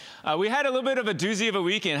We had a little bit of a doozy of a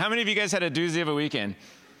weekend. How many of you guys had a doozy of a weekend?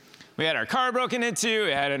 We had our car broken into.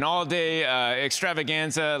 We had an all-day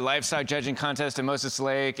extravaganza, livestock judging contest at Moses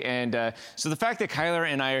Lake. And so the fact that Kyler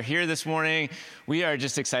and I are here this morning, we are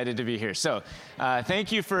just excited to be here. So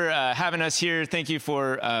thank you for having us here. Thank you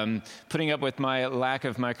for putting up with my lack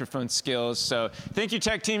of microphone skills. So thank you,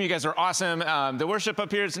 tech team. You guys are awesome. The worship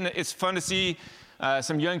up here, it's fun to see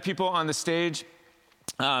some young people on the stage.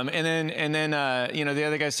 And then the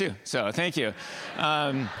other guys too. So thank you.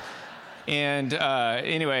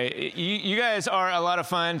 Anyway, you guys are a lot of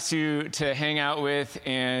fun to hang out with,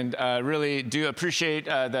 and really do appreciate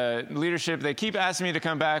the leadership. They keep asking me to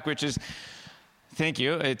come back, which is thank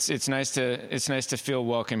you. It's nice to feel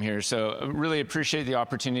welcome here. So really appreciate the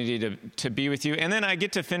opportunity to be with you. And then I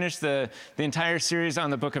get to finish the entire series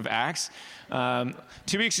on the book of Acts.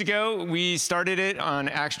 2 weeks ago, we started it on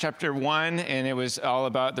Acts chapter 1, and it was all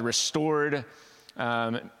about the restored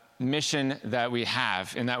mission that we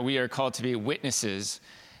have, and that we are called to be witnesses.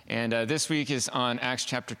 And this week is on Acts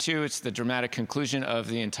chapter 2. It's the dramatic conclusion of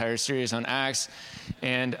the entire series on Acts.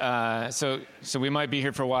 And so we might be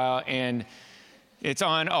here for a while, and it's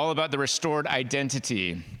on all about the restored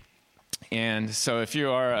identity. And so if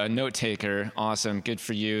you are a note taker, awesome, good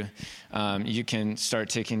for you. You can start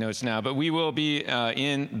taking notes now. But we will be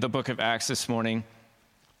in the book of Acts this morning.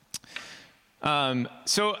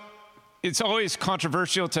 So it's always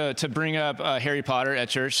controversial to bring up Harry Potter at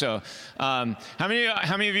church. So how many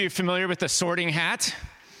of you are familiar with the Sorting Hat?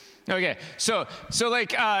 Okay, so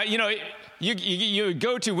like, you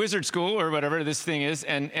go to wizard school or whatever this thing is,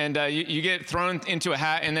 and you get thrown into a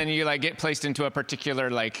hat, and then you like get placed into a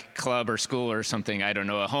particular like club or school or something. I don't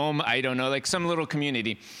know, a home. I don't know, like some little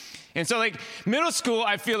community. And so like middle school,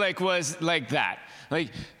 I feel like was like that.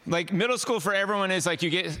 Like middle school for everyone is like you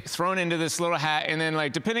get thrown into this little hat, and then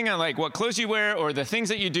like depending on like what clothes you wear or the things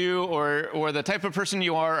that you do or the type of person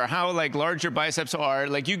you are or how like large your biceps are,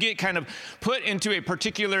 like you get kind of put into a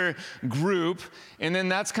particular group, and then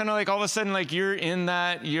that's kind of like all of a sudden like you're in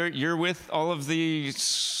that, you're with all of the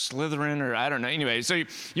Slytherin or I don't know. Anyway, so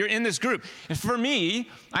you're in this group. And for me,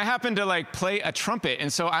 I happened to like play a trumpet,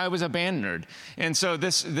 and so I was a band nerd. And so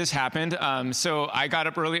this happened. So I got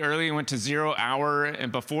up really and went to 0 hour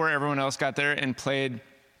and before everyone else got there and played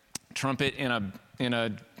trumpet in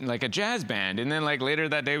a like a jazz band. And then like later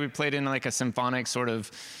that day we played in like a symphonic sort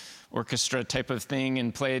of orchestra type of thing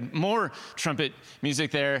and played more trumpet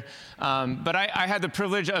music there. But I had the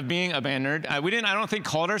privilege of being a band nerd. I don't think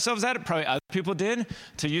called ourselves that. Probably other people did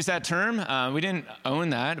to use that term. We didn't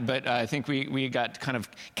own that, but I think we got kind of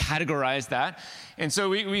categorized that. And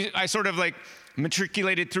so I sort of like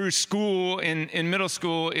matriculated through school in middle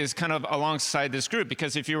school is kind of alongside this group,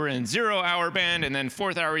 because if you were in 0 hour band and then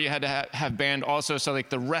 4th hour you had to have band also, so like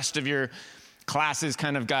the rest of your classes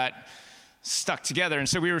kind of got stuck together. And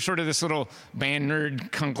so we were sort of this little band nerd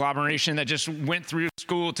conglomeration that just went through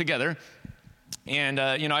school together. And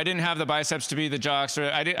I didn't have the biceps to be the jocks, or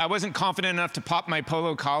I wasn't confident enough to pop my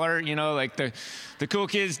polo collar, like the cool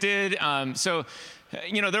kids did.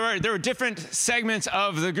 There were different segments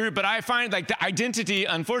of the group, but I find like the identity,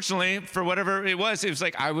 unfortunately, for whatever it was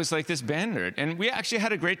like I was like this band nerd, and we actually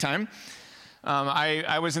had a great time.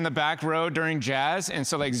 I was in the back row during jazz, and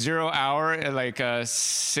so like 0 hour at like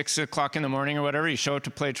 6 o'clock in the morning or whatever, you show up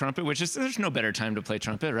to play trumpet, there's no better time to play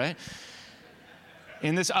trumpet, right?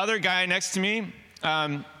 And this other guy next to me,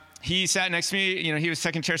 he sat next to me, he was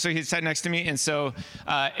second chair, so he sat next to me. And so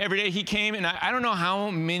every day he came, and I don't know how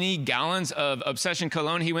many gallons of Obsession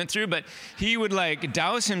cologne he went through, but he would like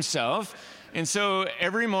douse himself. And so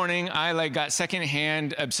every morning I like got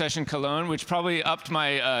secondhand Obsession cologne, which probably upped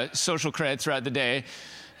my social cred throughout the day,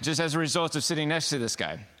 just as a result of sitting next to this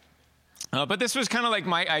guy. But this was kind of like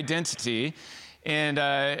my identity. And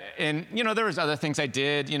there was other things I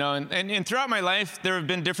did, and throughout my life, there have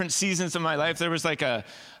been different seasons of my life. There was like a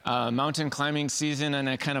mountain climbing season, and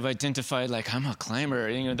I kind of identified like I'm a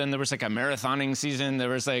climber. Then there was like a marathoning season. There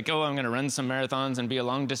was like, I'm going to run some marathons and be a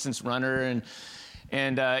long distance runner.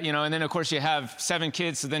 And then of course you have 7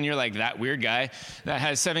 kids. So then you're like that weird guy that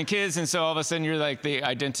has 7 kids. And so all of a sudden you're like the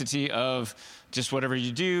identity of just whatever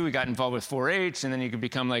you do. We got involved with 4-H, and then you could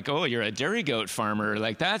become like, you're a dairy goat farmer.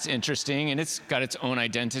 Like, that's interesting, and it's got its own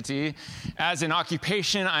identity. As an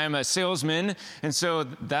occupation, I am a salesman, and so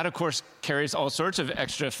that, of course, carries all sorts of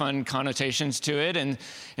extra fun connotations to it. And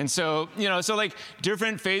so, so like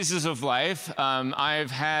different phases of life, I've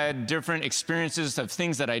had different experiences of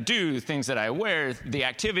things that I do, things that I wear, the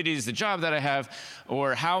activities, the job that I have,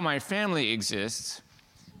 or how my family exists.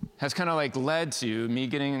 Has kind of like led to me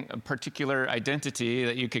getting a particular identity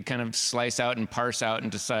that you could kind of slice out and parse out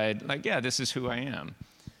and decide like, yeah, this is who I am.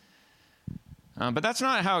 But that's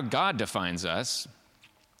not how God defines us.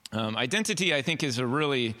 Identity, I think, is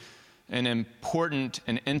an important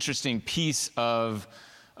and interesting piece of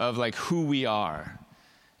like who we are.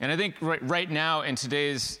 And I think right now in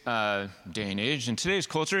today's day and age, in today's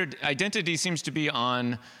culture, identity seems to be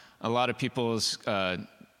on a lot of people's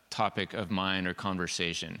topic of mind or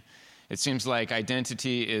conversation. It seems like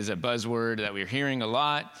identity is a buzzword that we're hearing a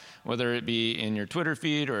lot, whether it be in your Twitter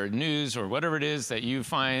feed or news or whatever it is that you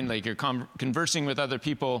find, like you're conversing with other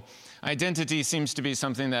people. Identity seems to be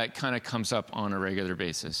something that kind of comes up on a regular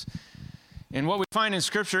basis. And what we find in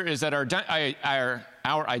Scripture is that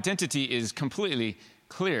our identity is completely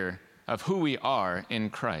clear of who we are in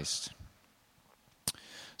Christ.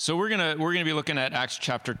 So we're gonna be looking at Acts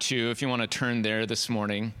chapter 2, if you want to turn there this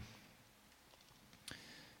morning.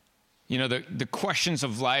 You know, the questions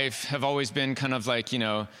of life have always been kind of like,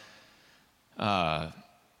 why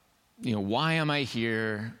am I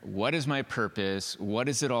here? What is my purpose? What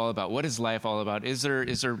is it all about? What is life all about? Is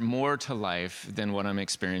there more to life than what I'm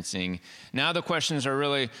experiencing? Now the questions are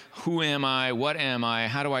really, who am I? What am I?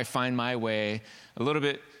 How do I find my way? A little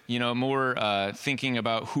bit, more thinking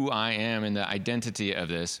about who I am and the identity of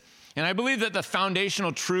this. And I believe that the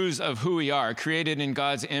foundational truths of who we are, created in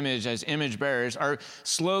God's image as image bearers, are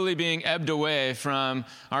slowly being ebbed away from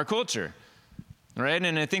our culture, right?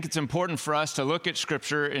 And I think it's important for us to look at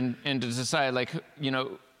Scripture and to decide,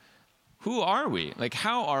 who are we? Like,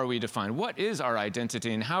 how are we defined? What is our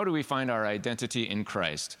identity, and how do we find our identity in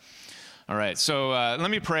Christ? All right, so let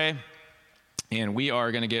me pray, and we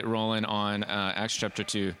are going to get rolling on Acts chapter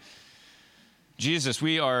 2. Jesus,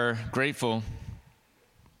 we are grateful.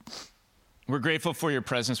 We're grateful for your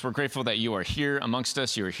presence. We're grateful that you are here amongst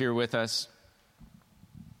us. You are here with us.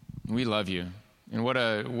 We love you. And what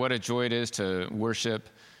a joy it is to worship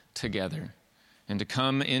together and to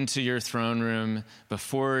come into your throne room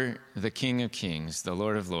before the King of Kings, the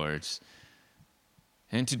Lord of Lords,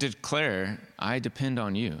 and to declare, I depend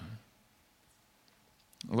on you.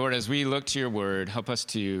 Lord, as we look to your word, help us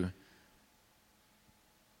to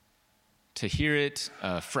hear it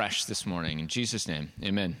fresh this morning. In Jesus' name,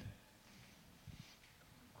 amen.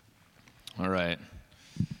 All right.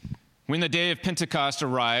 When the day of Pentecost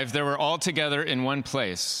arrived, they were all together in one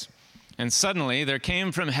place. And suddenly there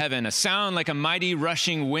came from heaven a sound like a mighty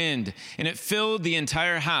rushing wind, and it filled the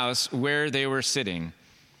entire house where they were sitting.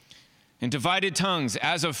 And divided tongues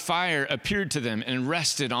as of fire appeared to them and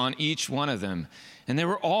rested on each one of them. And they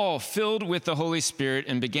were all filled with the Holy Spirit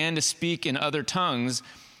and began to speak in other tongues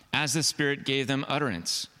as the Spirit gave them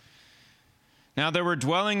utterance. Now there were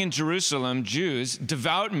dwelling in Jerusalem Jews,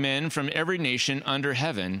 devout men from every nation under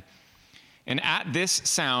heaven. And at this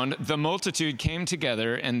sound, the multitude came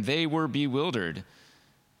together, and they were bewildered,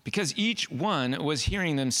 because each one was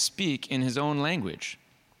hearing them speak in his own language.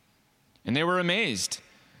 And they were amazed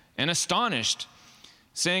and astonished,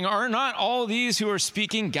 saying, Are not all these who are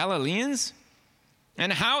speaking Galileans?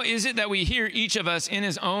 And how is it that we hear each of us in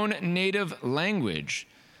his own native language?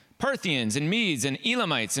 Parthians and Medes and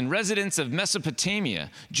Elamites and residents of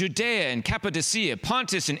Mesopotamia, Judea and Cappadocia,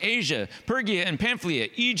 Pontus and Asia, Phrygia and Pamphylia,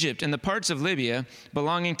 Egypt and the parts of Libya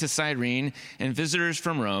belonging to Cyrene, and visitors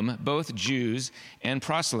from Rome, both Jews and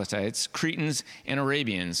proselytes, Cretans and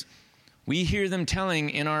Arabians. We hear them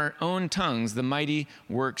telling in our own tongues the mighty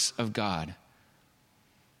works of God.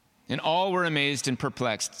 And all were amazed and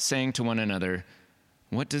perplexed, saying to one another,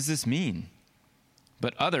 What does this mean?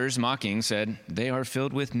 But others, mocking, said, They are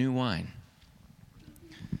filled with new wine.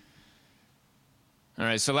 All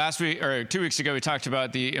right, so 2 weeks ago, we talked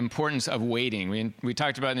about the importance of waiting. We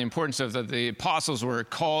talked about the importance of the apostles were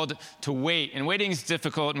called to wait. And waiting is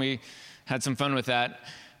difficult, and we had some fun with that.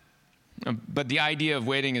 But the idea of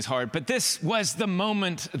waiting is hard. But this was the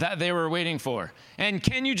moment that they were waiting for. And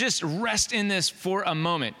can you just rest in this for a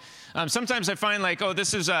moment? Sometimes I find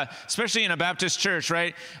this is, especially in a Baptist church,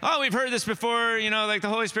 right? Oh, we've heard this before, like the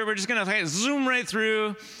Holy Spirit, we're just going to zoom right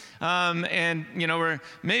through. And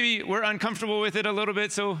we're uncomfortable with it a little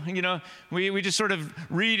bit. So, we just sort of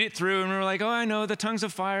read it through and we're like, oh, I know the tongues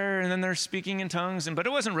of fire. And then they're speaking in tongues. But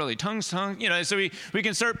it wasn't really tongues. So we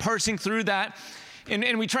can start parsing through that.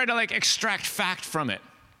 And we try to extract fact from it.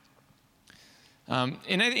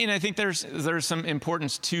 And I think there's some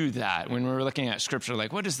importance to that when we're looking at Scripture.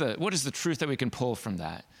 What is the truth that we can pull from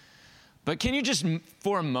that? But can you just,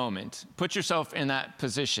 for a moment, put yourself in that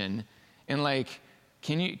position and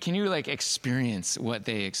can you experience what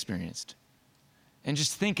they experienced? And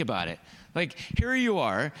just think about it. Here you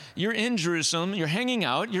are, you're in Jerusalem, you're hanging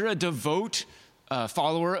out, you're a devout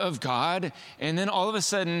follower of God, and then all of a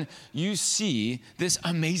sudden you see this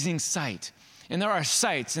amazing sight. And there are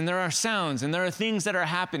sights, and there are sounds, and there are things that are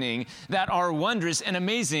happening that are wondrous and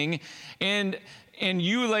amazing. And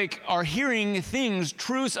you are hearing things,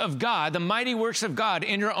 truths of God, the mighty works of God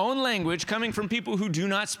in your own language, coming from people who do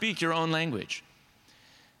not speak your own language.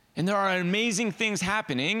 And there are amazing things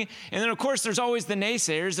happening. And then, of course, there's always the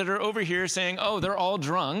naysayers that are over here saying, oh, they're all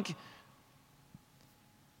drunk.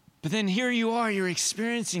 But then here you are, you're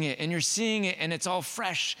experiencing it, and you're seeing it, and it's all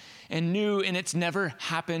fresh and new, and it's never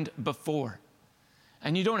happened before.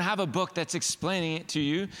 And you don't have a book that's explaining it to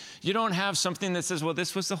you. You don't have something that says, well,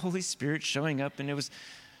 this was the Holy Spirit showing up, and it was...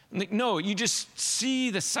 No, you just see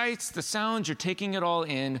the sights, the sounds, you're taking it all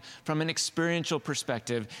in from an experiential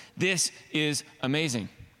perspective. This is amazing.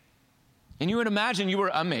 And you would imagine you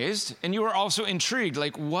were amazed, and you were also intrigued,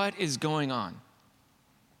 what is going on?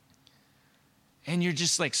 And you're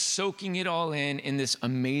just soaking it all in this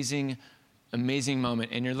amazing, amazing moment.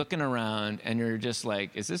 And you're looking around, and you're just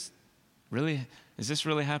is this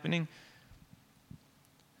really happening?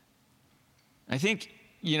 I think,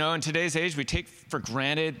 in today's age, we take for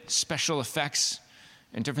granted special effects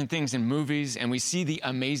and different things in movies, and we see the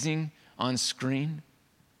amazing on screen.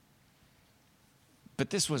 But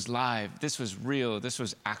this was live. This was real. This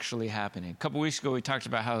was actually happening. A couple weeks ago, we talked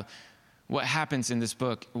about how what happens in this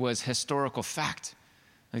book was historical fact.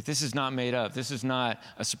 This is not made up. This is not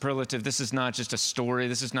a superlative. This is not just a story.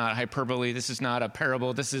 This is not hyperbole. This is not a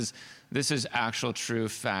parable. This is actual true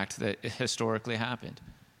fact that historically happened.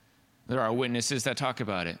 There are witnesses that talk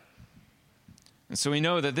about it. And so we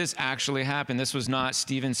know that this actually happened. This was not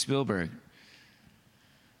Steven Spielberg.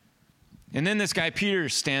 And then this guy, Peter,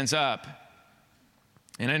 stands up.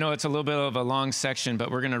 And I know it's a little bit of a long section,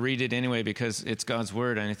 but we're going to read it anyway because it's God's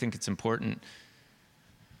word, and I think it's important.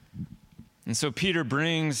 And so Peter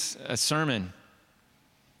brings a sermon.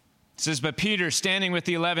 It says, but Peter, standing with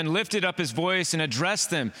the 11, lifted up his voice and addressed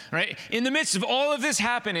them, right? In the midst of all of this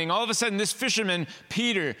happening, all of a sudden this fisherman,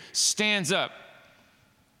 Peter, stands up.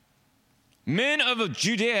 Men of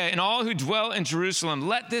Judea and all who dwell in Jerusalem,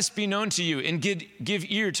 let this be known to you and give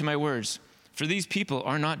ear to my words. For these people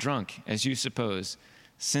are not drunk, as you suppose,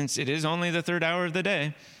 since it is only the third hour of the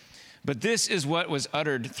day. But this is what was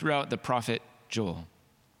uttered throughout the prophet Joel.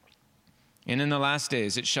 And in the last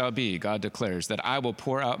days it shall be, God declares, that I will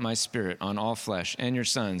pour out my spirit on all flesh, and your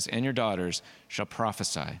sons and your daughters shall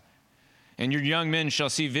prophesy. And your young men shall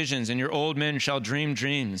see visions, and your old men shall dream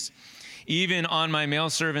dreams. Even on my male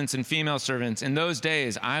servants and female servants, in those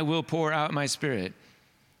days I will pour out my spirit,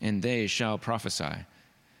 and they shall prophesy.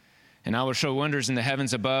 And I will show wonders in the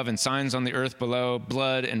heavens above and signs on the earth below,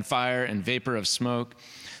 blood and fire and vapor of smoke.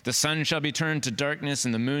 The sun shall be turned to darkness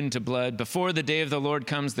and the moon to blood before the day of the Lord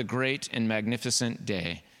comes, the great and magnificent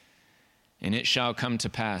day. And it shall come to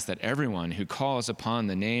pass that everyone who calls upon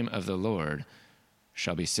the name of the Lord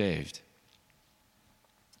shall be saved.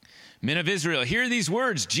 Men of Israel, hear these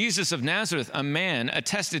words. Jesus of Nazareth, a man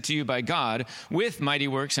attested to you by God with mighty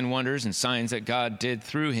works and wonders and signs that God did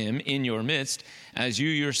through him in your midst, as you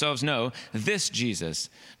yourselves know, this Jesus,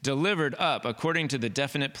 delivered up according to the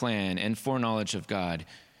definite plan and foreknowledge of God,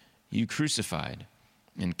 you crucified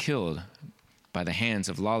and killed by the hands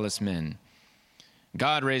of lawless men.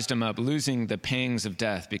 God raised him up, losing the pangs of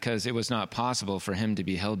death, because it was not possible for him to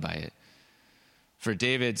be held by it. For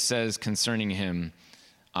David says concerning him,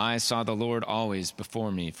 I saw the Lord always before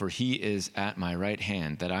me, for he is at my right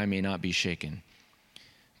hand, that I may not be shaken.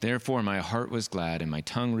 Therefore my heart was glad, and my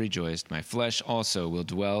tongue rejoiced. My flesh also will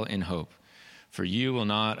dwell in hope. For you will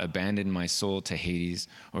not abandon my soul to Hades,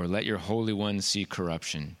 or let your Holy One see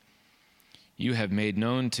corruption. You have made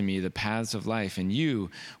known to me the paths of life, and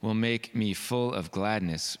you will make me full of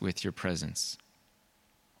gladness with your presence.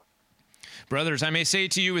 Brothers, I may say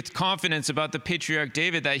to you with confidence about the patriarch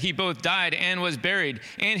David that he both died and was buried,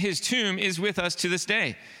 and his tomb is with us to this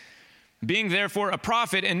day. Being therefore a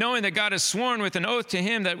prophet, and knowing that God has sworn with an oath to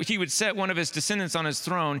him that he would set one of his descendants on his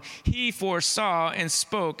throne, he foresaw and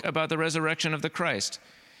spoke about the resurrection of the Christ,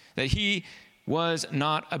 that he was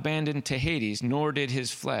not abandoned to Hades, nor did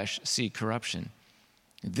his flesh see corruption.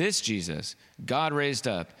 This Jesus God raised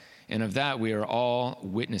up, and of that we are all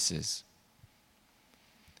witnesses.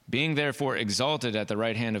 Being therefore exalted at the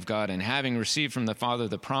right hand of God, and having received from the Father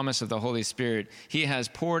the promise of the Holy Spirit, he has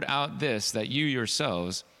poured out this that you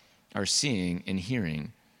yourselves are seeing and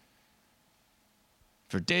hearing.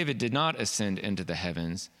 For David did not ascend into the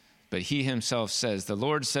heavens, but he himself says, the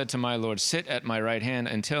Lord said to my Lord, sit at my right hand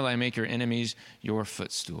until I make your enemies your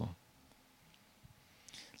footstool.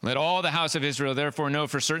 Let all the house of Israel therefore know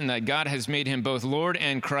for certain that God has made him both Lord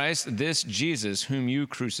and Christ, this Jesus whom you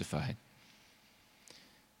crucified.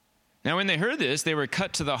 Now when they heard this, they were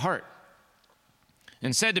cut to the heart.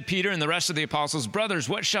 and said to Peter and the rest of the apostles, "Brothers,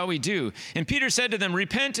 what shall we do?" And Peter said to them,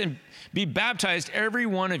 "Repent and be baptized, every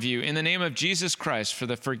one of you, in the name of Jesus Christ for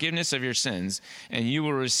the forgiveness of your sins, and you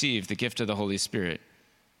will receive the gift of the Holy Spirit.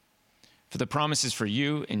 For the promise is for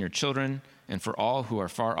you and your children, and for all who are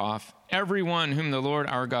far off, everyone whom the Lord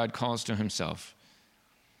our God calls to himself."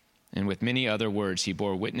 And with many other words he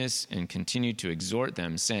bore witness and continued to exhort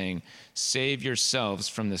them, saying, "Save yourselves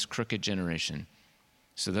from this crooked generation."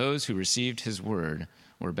 So those who received his word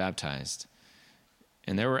were baptized,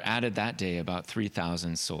 and there were added that day about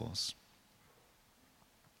 3,000 souls.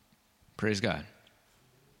 Praise God.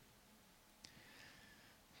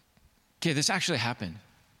 Okay, this actually happened,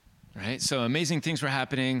 right? So amazing things were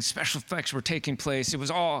happening, special effects were taking place. It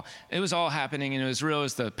was all happening, and it was real. It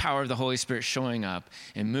was the power of the Holy Spirit showing up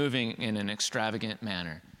and moving in an extravagant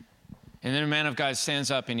manner. And then a man of God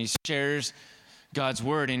stands up and he shares God's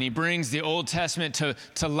word, and he brings the Old Testament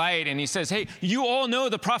to light, and he says, "Hey, you all know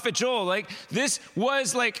the prophet Joel. Like, this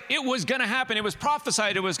was like, it was going to happen. It was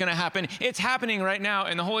prophesied it was going to happen. It's happening right now,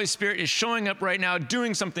 and the Holy Spirit is showing up right now,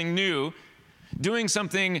 doing something new, doing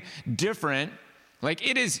something different.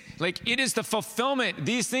 It is the fulfillment,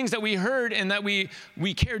 these things that we heard and that we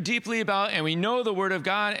care deeply about, and we know the word of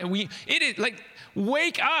God, and it is like,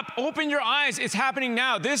 wake up, open your eyes. It's happening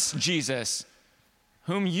now. This Jesus,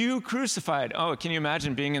 whom you crucified." Oh, can you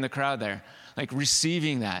imagine being in the crowd there? Like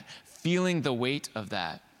receiving that, feeling the weight of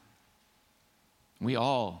that. We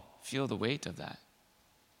all feel the weight of that.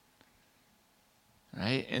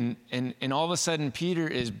 Right? And all of a sudden, Peter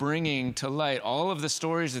is bringing to light all of the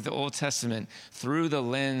stories of the Old Testament through the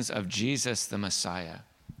lens of Jesus, the Messiah.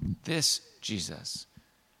 This Jesus.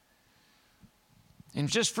 And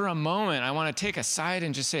just for a moment, I want to take a side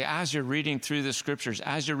and just say, as you're reading through the scriptures,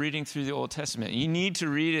 as you're reading through the Old Testament, you need to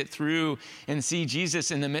read it through and see Jesus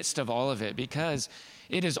in the midst of all of it, because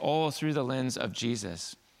it is all through the lens of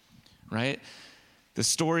Jesus, right? The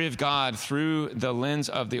story of God through the lens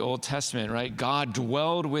of the Old Testament, right? God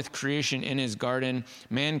dwelled with creation in his garden.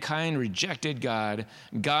 Mankind rejected God.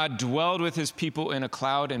 God dwelled with his people in a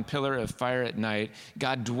cloud and pillar of fire at night.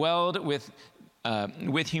 God dwelled with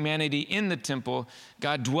humanity in the temple.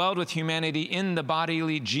 God dwelled with humanity in the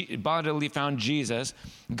bodily found Jesus.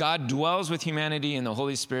 God dwells with humanity in the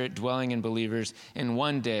Holy Spirit dwelling in believers. And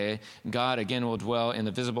one day, God again will dwell in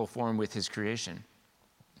the visible form with his creation.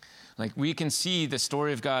 Like, we can see the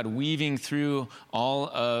story of God weaving through all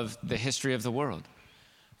of the history of the world,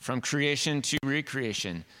 from creation to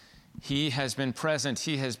recreation. He has been present.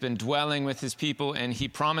 He has been dwelling with his people, and he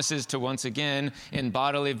promises to once again, in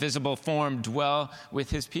bodily visible form, dwell with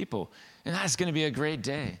his people. And that's going to be a great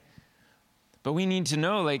day. But we need to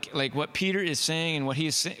know, like what Peter is saying and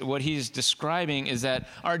what he's describing is that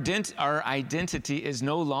our identity is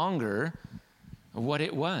no longer what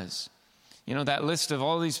it was. You know, that list of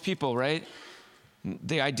all these people, right?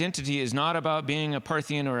 The identity is not about being a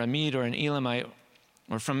Parthian or a Mede or an Elamite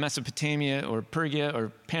or from Mesopotamia or Pergia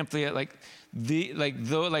or Pamphylia.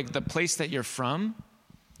 The place that you're from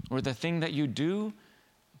or the thing that you do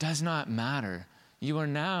does not matter. You are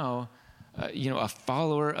now, a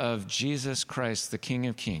follower of Jesus Christ, the King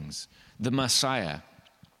of Kings, the Messiah.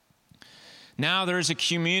 Now there is a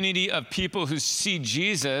community of people who see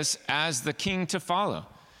Jesus as the King to follow.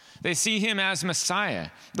 They see him as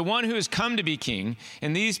Messiah, the one who has come to be king,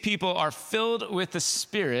 and these people are filled with the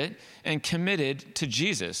Spirit and committed to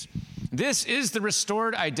Jesus. This is the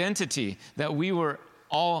restored identity that we were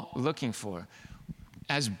all looking for.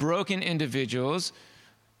 As broken individuals,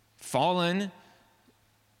 falling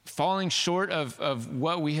short of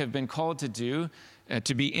what we have been called to do,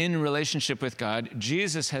 to be in relationship with God,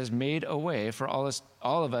 Jesus has made a way for all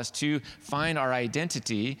of us to find our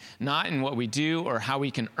identity, not in what we do or how we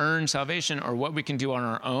can earn salvation or what we can do on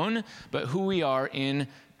our own, but who we are in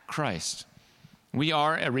Christ. We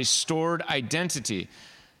are a restored identity.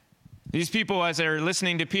 These people, as they're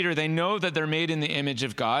listening to Peter, they know that they're made in the image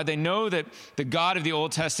of God. They know that the God of the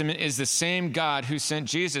Old Testament is the same God who sent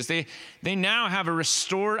Jesus. They now have a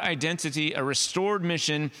restored identity, a restored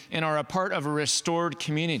mission, and are a part of a restored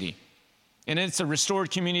community. And it's a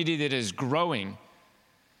restored community that is growing.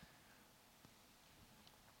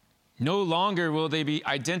 No longer will they be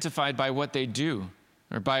identified by what they do,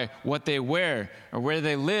 or by what they wear, or where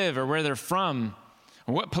they live, or where they're from,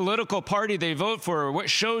 or what political party they vote for, or what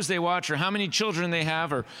shows they watch, or how many children they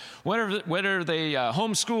have, or whether they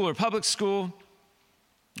homeschool or public school,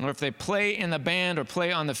 or if they play in the band or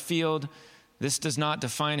play on the field. This does not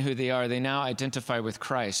define who they are. They now identify with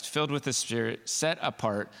Christ, filled with the Spirit, set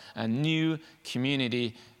apart. A new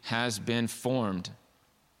community has been formed.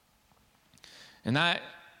 And that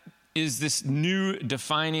is this new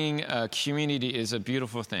defining community is a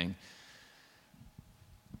beautiful thing.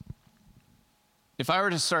 If I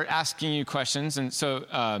were to start asking you questions, and so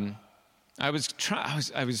I was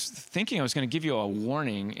thinking I was going to give you a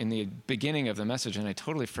warning in the beginning of the message, and I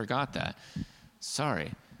totally forgot that.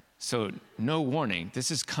 Sorry. So no warning.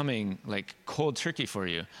 This is coming like cold turkey for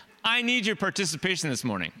you. I need your participation this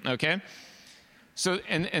morning, okay? So,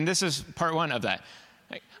 and this is part one of that.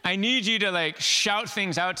 I need you to like shout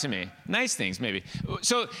things out to me, nice things maybe.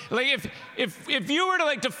 So like if you were to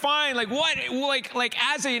like define like what like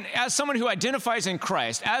as someone who identifies in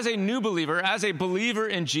Christ, as a new believer, as a believer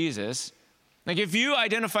in Jesus, like if you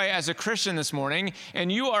identify as a Christian this morning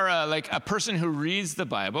and you are a person who reads the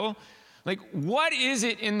Bible, like what is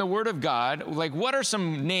it in the Word of God? Like what are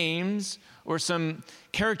some names or some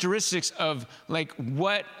characteristics of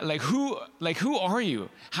who are you?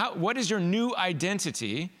 What is your new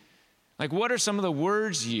identity? Like what are some of the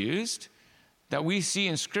words used that we see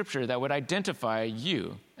in Scripture that would identify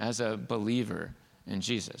you as a believer in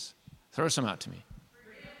Jesus? Throw some out to me.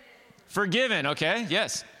 Forgiven, okay,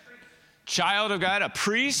 yes. Child of God, a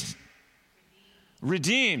priest.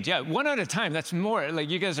 Redeemed, yeah, one at a time. That's more, like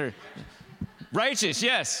you guys are righteous,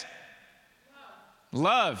 yes.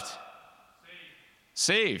 Loved.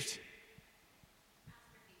 Saved.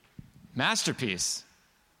 Masterpiece.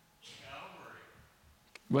 Calvary.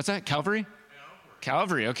 What's that? Calvary?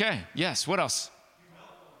 Calvary, okay. Yes, what else?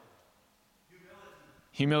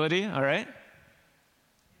 Humility, all right.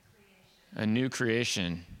 A new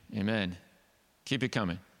creation. Amen. Keep it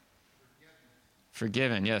coming.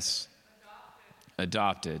 Forgiven, yes.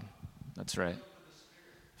 Adopted. That's right.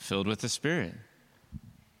 Filled with the Spirit.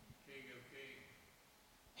 King of Kings.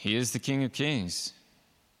 He is the King of Kings.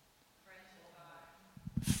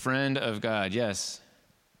 Friend of God, yes.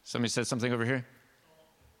 Somebody said something over here?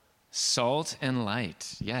 Salt and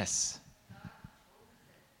light, yes.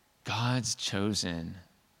 God's chosen.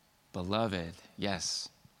 Beloved, yes.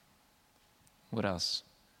 What else?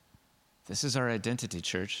 This is our identity,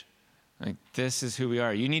 church. Like, this is who we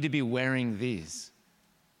are. You need to be wearing these.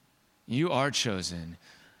 You are chosen.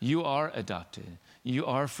 You are adopted. You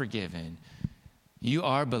are forgiven. You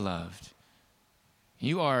are beloved.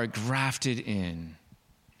 You are grafted in.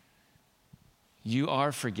 You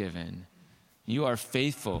are forgiven. You are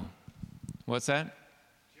faithful. What's that?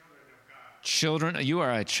 Children, you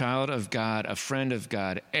are a child of God, a friend of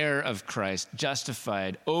God, heir of Christ,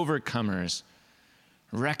 justified, overcomers,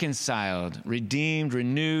 reconciled, redeemed,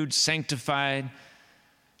 renewed, sanctified.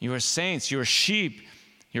 You are saints, you are sheep,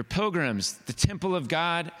 you're pilgrims, the temple of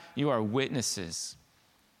God, you are witnesses.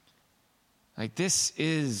 Like this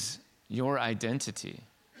is your identity.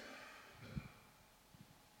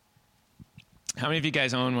 How many of you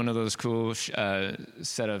guys own one of those cool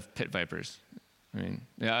set of pit vipers? I mean,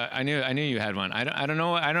 yeah, I knew you had one. I don't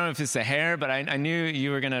know if it's the hair, but I knew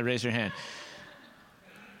you were gonna raise your hand.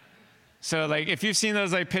 So like, if you've seen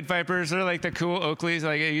those like pit vipers, they're like the cool Oakleys.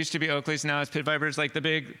 Like it used to be Oakleys, now it's pit vipers. Like the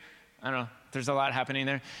big, I don't know. There's a lot happening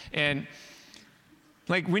there, and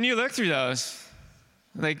like when you look through those.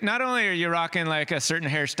 Like, not only are you rocking, like, a certain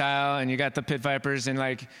hairstyle and you got the pit vipers and,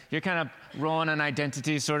 like, you're kind of rolling an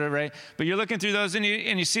identity sort of, right? But you're looking through those and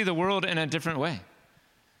you see the world in a different way.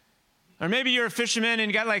 Or maybe you're a fisherman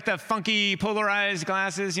and you got, like, the funky polarized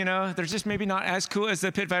glasses, you know? They're just maybe not as cool as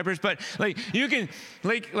the pit vipers, but, like, you can,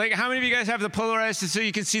 like how many of you guys have the polarized so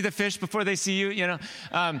you can see the fish before they see you, you know?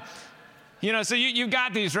 So you've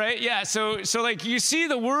got these, right? Yeah, so like, you see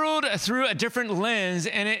the world through a different lens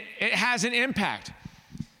and it has an impact.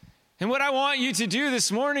 And what I want you to do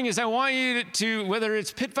this morning is I want you to, whether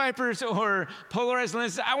it's pit vipers or polarized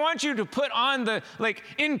lenses, I want you to put on the, like,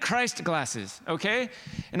 in Christ glasses, okay?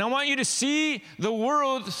 And I want you to see the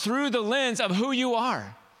world through the lens of who you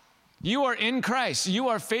are. You are in Christ. You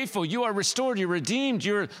are faithful. You are restored. You're redeemed.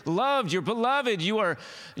 You're loved. You're beloved. You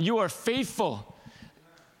are faithful.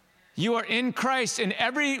 You are in Christ in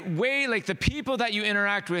every way, like the people that you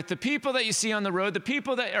interact with, the people that you see on the road, the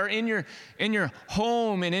people that are in your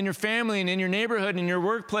home and in your family and in your neighborhood and in your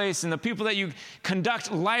workplace and the people that you conduct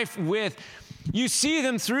life with, you see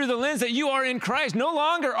them through the lens that you are in Christ. No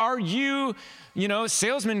longer are you,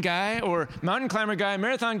 salesman guy or mountain climber guy,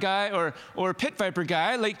 marathon guy or pit viper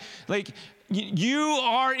guy. Like you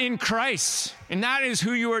are in Christ, and that is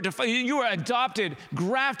who you are. You are adopted,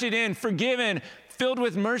 grafted in, forgiven, filled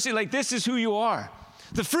with mercy. Like this is who you are.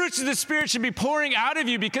 The fruits of the Spirit should be pouring out of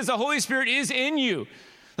you because the Holy Spirit is in you.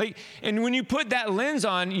 And when you put that lens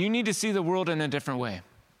on, you need to see the world in a different way.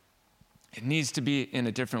 It needs to be in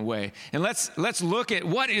a different way. And let's look at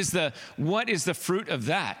what is the fruit of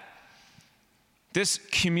that. This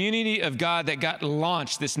community of God that got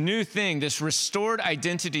launched, this new thing, this restored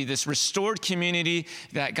identity, this restored community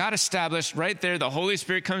that got established right there. The Holy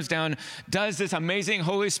Spirit comes down, does this amazing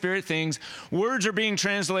Holy Spirit things. Words are being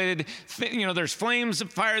translated. There's flames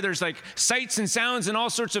of fire. There's like sights and sounds and all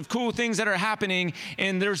sorts of cool things that are happening.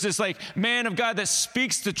 And there's this like man of God that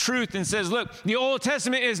speaks the truth and says, look, the Old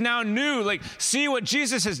Testament is now new. Like, see what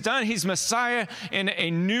Jesus has done. He's Messiah, and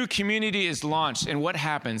a new community is launched. And what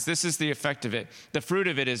happens? This is the effect of it. The fruit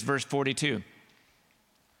of it is verse 42.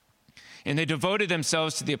 And they devoted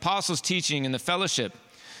themselves to the apostles' teaching and the fellowship,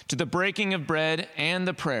 to the breaking of bread and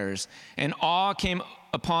the prayers. And awe came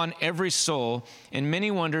upon every soul, and many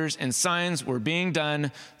wonders and signs were being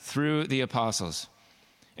done through the apostles.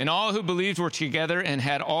 And all who believed were together and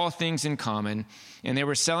had all things in common, and they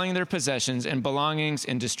were selling their possessions and belongings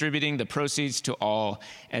and distributing the proceeds to all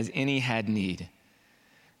as any had need.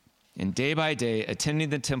 And day by day,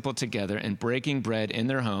 attending the temple together and breaking bread in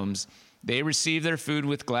their homes, they received their food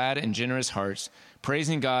with glad and generous hearts,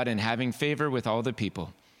 praising God and having favor with all the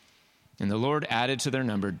people. And the Lord added to their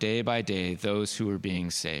number day by day those who were being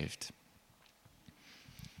saved.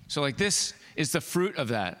 So this is the fruit of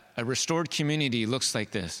that. A restored community looks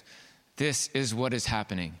like this. This is what is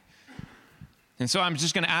happening. And so I'm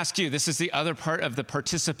just going to ask you, this is the other part of the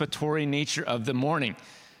participatory nature of the morning.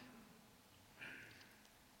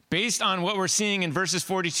 Based on what we're seeing in verses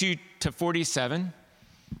 42 to 47,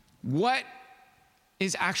 what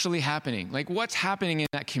is actually happening? What's happening in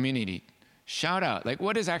that community? Shout out.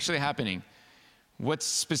 What is actually happening? What's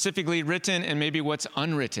specifically written and maybe what's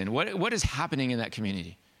unwritten? What is happening in that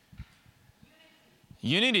community?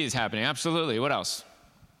 Unity is happening, absolutely. What else?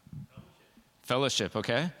 Fellowship,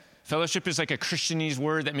 okay. Fellowship is like a Christianese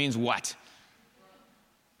word that means what?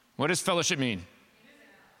 What does fellowship mean?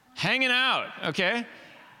 Hanging out, okay.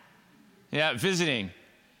 Yeah, visiting,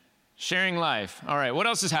 sharing life. All right, what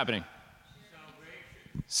else is happening?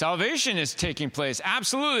 Salvation is taking place.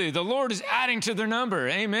 Absolutely. The Lord is adding to their number.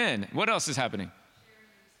 Amen. What else is happening?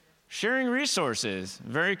 Sharing resources.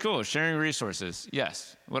 Very cool. Sharing resources.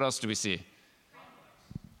 Yes. What else do we see?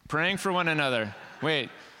 Praying for one another. Wait,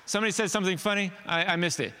 somebody said something funny? I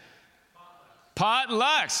missed it.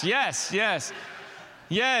 Potlucks. Yes, yes.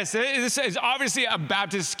 Yes, this is obviously a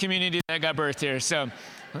Baptist community that got birthed here. So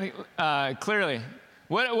clearly,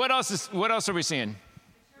 what else are we seeing?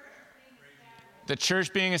 The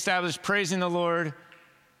church being established, praising the Lord.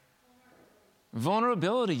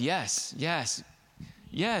 Vulnerability, yes,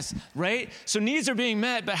 right? So needs are being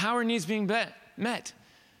met, but how are needs being met?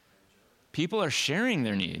 People are sharing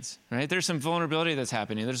their needs, right? There's some vulnerability that's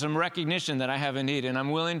happening. There's some recognition that I have a need, and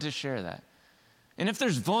I'm willing to share that. And if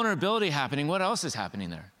there's vulnerability happening, what else is happening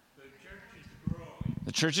there? The church is growing.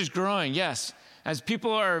 The church is growing, yes. As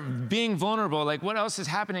people are being vulnerable, what else is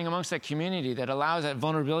happening amongst that community that allows that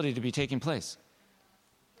vulnerability to be taking place?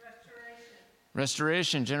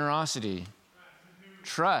 Restoration, generosity,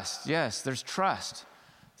 trust. Yes, there's trust.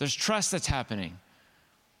 There's trust that's happening.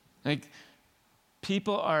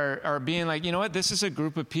 People are being you know what? This is a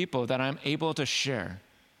group of people that I'm able to share.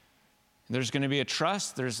 There's going to be a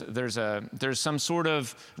trust. There's some sort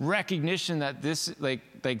of recognition that this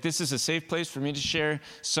this is a safe place for me to share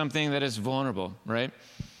something that is vulnerable, right?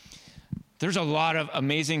 There's a lot of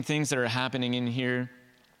amazing things that are happening in here.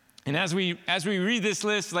 And as we read this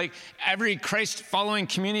list, every Christ-following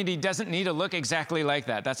community doesn't need to look exactly like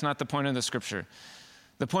that. That's not the point of the scripture.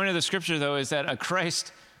 The point of the scripture, though, is that a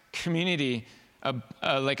Christ community,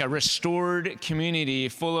 a restored community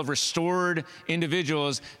full of restored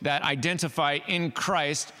individuals that identify in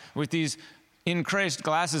Christ with these in Christ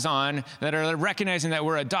glasses on, that are recognizing that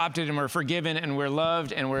we're adopted and we're forgiven and we're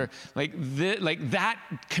loved, and we're that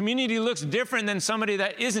community looks different than somebody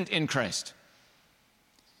that isn't in Christ.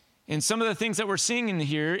 And some of the things that we're seeing in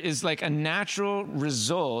here is a natural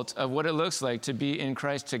result of what it looks like to be in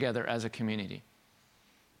Christ together as a community,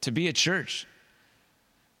 to be a church.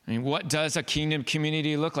 I mean, what does a kingdom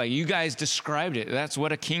community look like? You guys described it. That's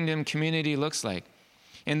what a kingdom community looks like.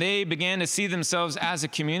 And they began to see themselves as a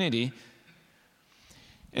community.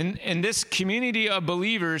 And this community of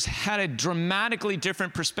believers had a dramatically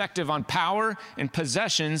different perspective on power and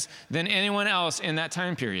possessions than anyone else in that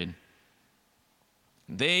time period.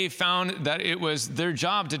 They found that it was their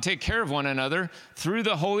job to take care of one another through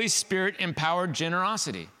the Holy Spirit-empowered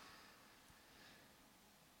generosity.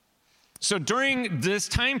 So during this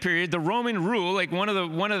time period, the Roman rule, one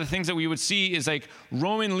of the things that we would see is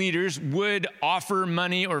Roman leaders would offer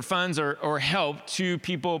money or funds or help to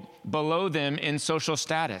people below them in social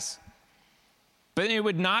status. But it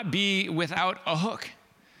would not be without a hook.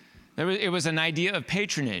 It was an idea of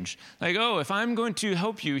patronage. Like, oh, if I'm going to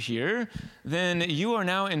help you here, then you are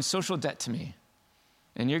now in social debt to me,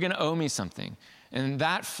 and you're going to owe me something. And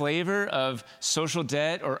that flavor of social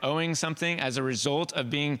debt or owing something as a result of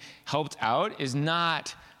being helped out is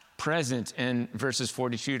not present in verses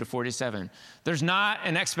 42 to 47. There's not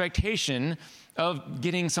an expectation of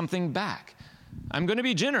getting something back. I'm going to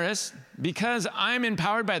be generous because I'm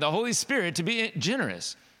empowered by the Holy Spirit to be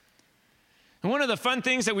generous. And one of the fun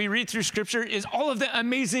things that we read through Scripture is all of the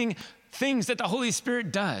amazing things that the Holy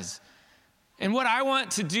Spirit does. And what I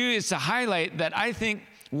want to do is to highlight that I think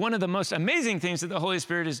one of the most amazing things that the Holy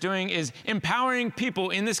Spirit is doing is empowering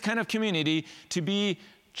people in this kind of community to be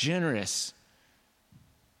generous.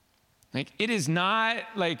 Like, it is not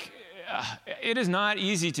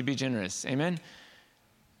easy to be generous. Amen?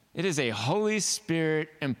 It is a Holy Spirit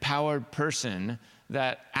empowered person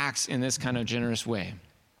that acts in this kind of generous way.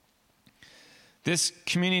 This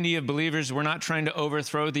community of believers were not trying to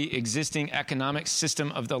overthrow the existing economic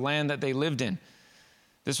system of the land that they lived in.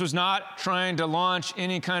 This was not trying to launch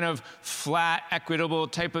any kind of flat, equitable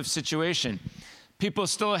type of situation. People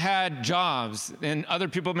still had jobs, and other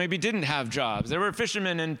people maybe didn't have jobs. There were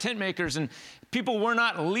fishermen and tent makers, and people were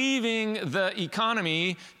not leaving the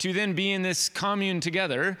economy to then be in this commune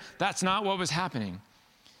together. That's not what was happening.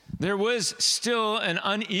 There was still an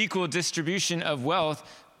unequal distribution of wealth.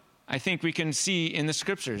 I think we can see in the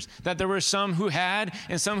Scriptures that there were some who had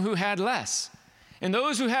and some who had less. And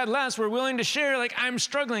those who had less were willing to share, like, I'm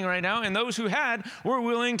struggling right now. And those who had were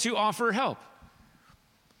willing to offer help.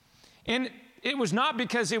 And it was not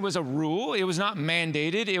because it was a rule. It was not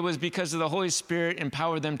mandated. It was because of the Holy Spirit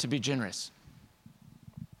empowered them to be generous.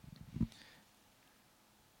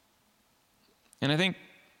 And I think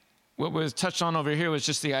what was touched on over here was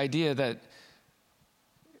just the idea that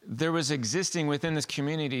there was existing within this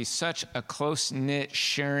community such a close-knit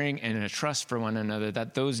sharing and a trust for one another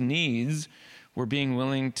that those needs were being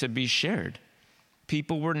willing to be shared.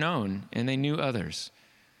 People were known, and they knew others.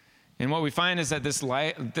 And what we find is that this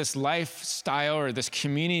lifestyle or this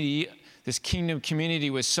community, this kingdom community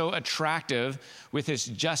was so attractive with its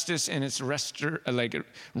justice and its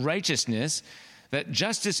righteousness that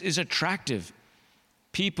justice is attractive.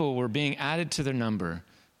 People were being added to their number.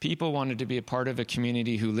 People wanted to be a part of a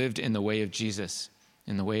community who lived in the way of Jesus,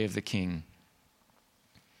 in the way of the King.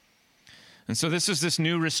 And so this was this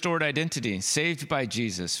new restored identity, saved by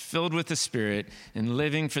Jesus, filled with the Spirit, and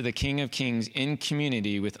living for the King of Kings in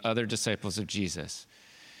community with other disciples of Jesus.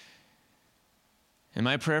 And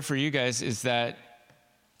my prayer for you guys is that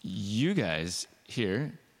you guys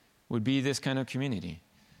here would be this kind of community,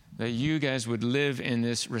 that you guys would live in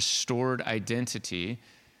this restored identity,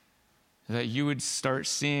 that you would start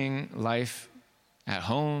seeing life at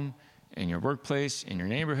home, in your workplace, in your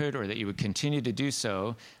neighborhood, or that you would continue to do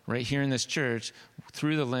so right here in this church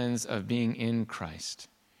through the lens of being in Christ.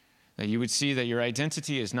 That you would see that your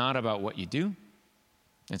identity is not about what you do.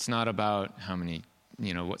 It's not about how many,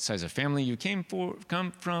 what size of family you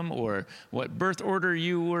come from, or what birth order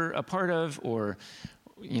you were a part of, or,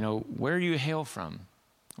 where you hail from,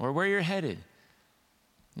 or where you're headed.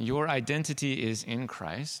 Your identity is in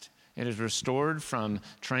Christ. It is restored from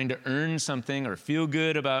trying to earn something or feel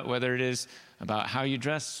good about whether it is about how you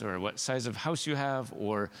dress or what size of house you have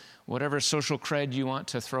or whatever social cred you want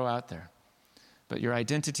to throw out there. But your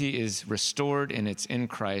identity is restored and it's in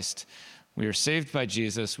Christ. We are saved by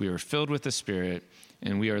Jesus. We are filled with the Spirit,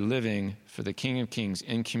 and we are living for the King of Kings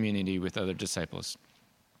in community with other disciples.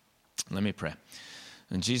 Let me pray.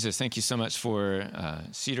 And Jesus, thank you so much for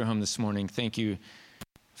Cedar Home this morning. Thank you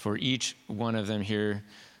for each one of them here.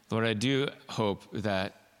 Lord, I do hope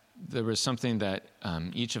that there was something that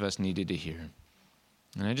each of us needed to hear.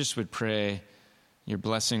 And I just would pray your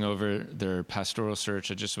blessing over their pastoral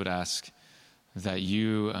search. I just would ask that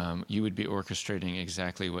you would be orchestrating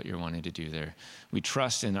exactly what you're wanting to do there. We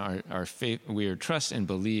trust in our faith. We trust and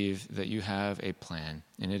believe that you have a plan,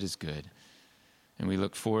 and it is good. And we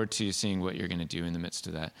look forward to seeing what you're going to do in the midst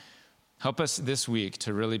of that. Help us this week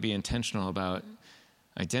to really be intentional about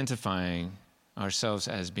identifying ourselves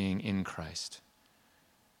as being in Christ,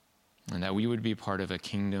 and that we would be part of a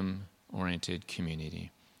kingdom-oriented community.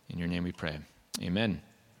 In your name we pray. Amen.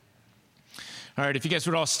 All right, if you guys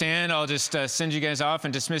would all stand, I'll just send you guys off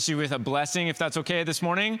and dismiss you with a blessing, if that's okay this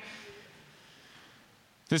morning.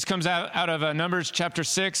 This comes out of Numbers chapter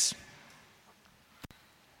 6.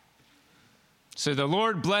 So the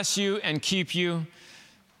Lord bless you and keep you.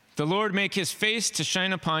 The Lord make his face to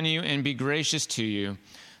shine upon you and be gracious to you.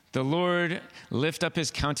 The Lord lift up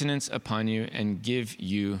his countenance upon you and give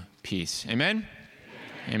you peace. Amen?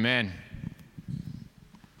 Amen. Amen.